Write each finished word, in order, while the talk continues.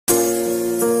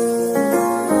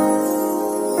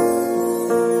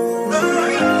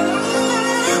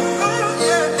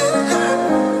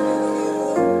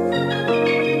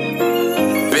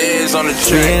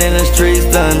Being in the streets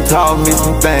done taught me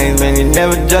some things, man. You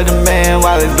never judge a man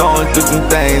while he's going through some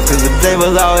things, cause the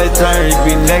tables always turn, you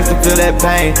be next to feel that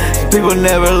pain. Some people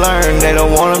never learn, they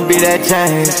don't wanna be that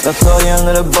change. I'm so young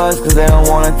of the bus, cause they don't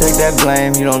wanna take that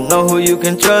blame. You don't know who you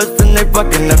can trust and they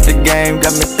fucking up the game.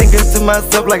 Got me thinking to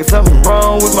myself like something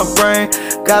wrong with my brain.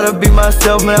 Gotta be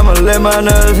myself, man, I'ma let my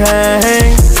nerves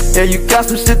hang. Yeah, you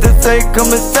got some shit to say, come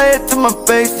and say it to my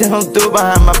face. You don't do it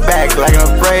behind my back like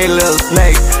an afraid little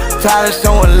snake. Tired of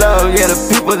showing love, yeah, the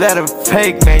people that are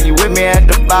fake, man. You with me at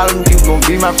the bottom, you gon'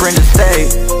 be my friend to stay.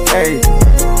 Hey,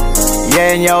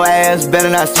 yeah, and your ass better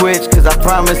not switch, cause I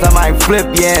promise I might flip,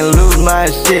 yeah, and lose my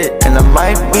shit. And I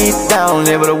might be down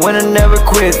there, but a winner never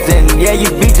quits. And yeah,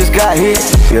 you beat just got hit.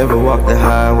 You ever walk the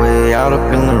highway out up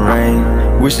in the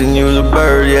rain, wishing you was a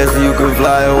bird, yeah, so you could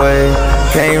fly away.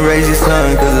 Can't raise your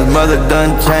son cause his mother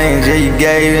done changed. Yeah, you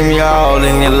gave him your all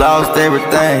and you lost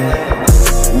everything.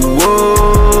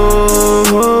 Whoa,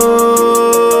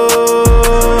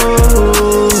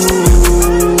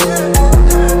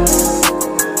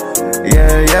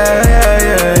 yeah, yeah, yeah,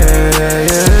 yeah, yeah,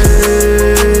 yeah.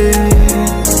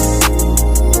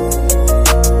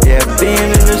 Yeah, being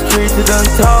in the streets, it done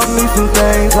taught me some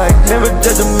things, like never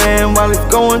judge a man while he's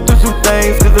going through some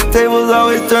things, cause the tables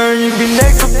always turn, you be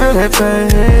next to feel that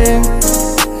pain.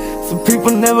 Some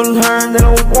people never learn, they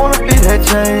don't wanna be that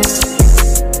change.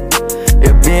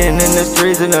 Yeah, being in the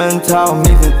streets, it done taught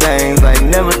me some things, like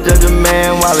never judge a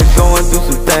man while he's going through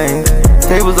some things.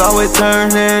 Tables always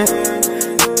turning,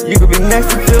 you could be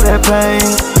next to feel that pain.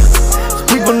 Some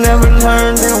people never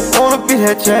learn, they don't wanna be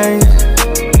that change.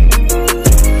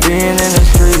 Being in the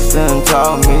streets done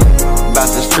taught me about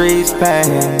the streets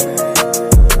pain.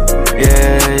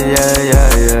 Yeah, yeah, yeah,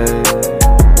 yeah.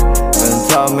 Done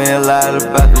taught me a lot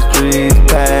about the streets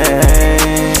pain.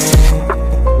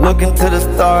 Looking to the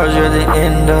stars, you're the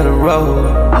end of the road.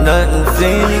 Nothing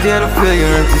seems here to fill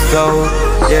your empty soul.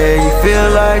 Yeah, you feel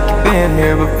like you've been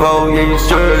here before. Yeah, you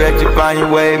sure that you find your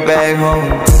way back home.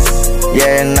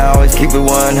 Yeah, and I always keep it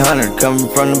 100, coming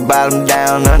from the bottom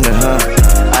down under, huh?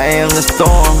 I am the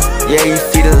storm, yeah, you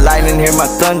see the lightning, hear my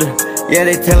thunder. Yeah,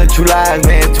 they telling true lies,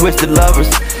 man, twisted lovers,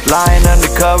 lying under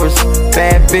covers.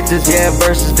 Bad bitches, yeah,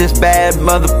 versus this bad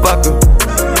motherfucker.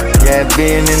 Yeah,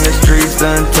 being in the streets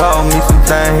done taught me some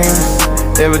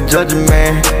things. Never judge a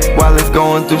man while he's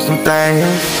going through some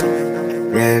things.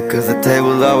 Yeah, cause the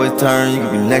tables always turn, you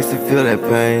can be next to feel that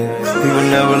pain. People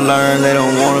never learn, they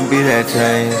don't wanna be that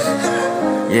change.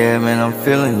 Yeah, man, I'm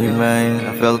feeling you, man.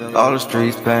 I felt all the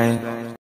streets pain.